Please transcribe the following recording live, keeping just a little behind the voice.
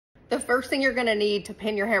The first thing you're gonna need to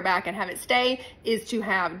pin your hair back and have it stay is to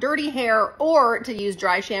have dirty hair or to use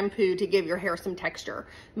dry shampoo to give your hair some texture.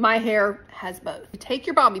 My hair has both. You take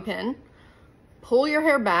your bobby pin, pull your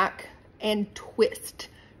hair back, and twist.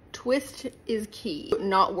 Twist is key. It would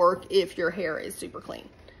not work if your hair is super clean.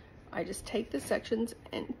 I just take the sections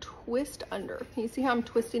and twist under. Can you see how I'm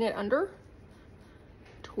twisting it under?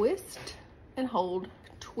 Twist and hold,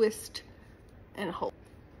 twist and hold.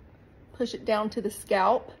 Push it down to the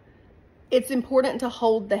scalp. It's important to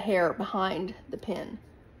hold the hair behind the pin.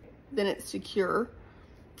 Then it's secure.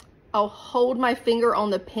 I'll hold my finger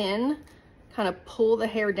on the pin, kind of pull the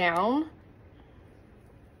hair down.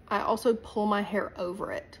 I also pull my hair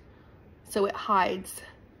over it so it hides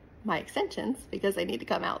my extensions because they need to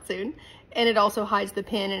come out soon. And it also hides the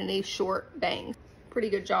pin and any short bangs. Pretty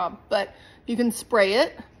good job, but you can spray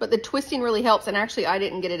it, but the twisting really helps. And actually I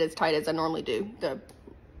didn't get it as tight as I normally do.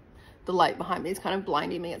 The light behind me is kind of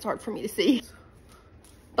blinding me. It's hard for me to see.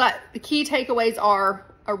 But the key takeaways are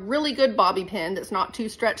a really good bobby pin that's not too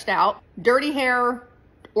stretched out, dirty hair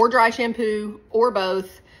or dry shampoo or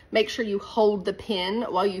both. Make sure you hold the pin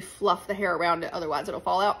while you fluff the hair around it. Otherwise it'll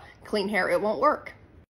fall out. Clean hair, it won't work.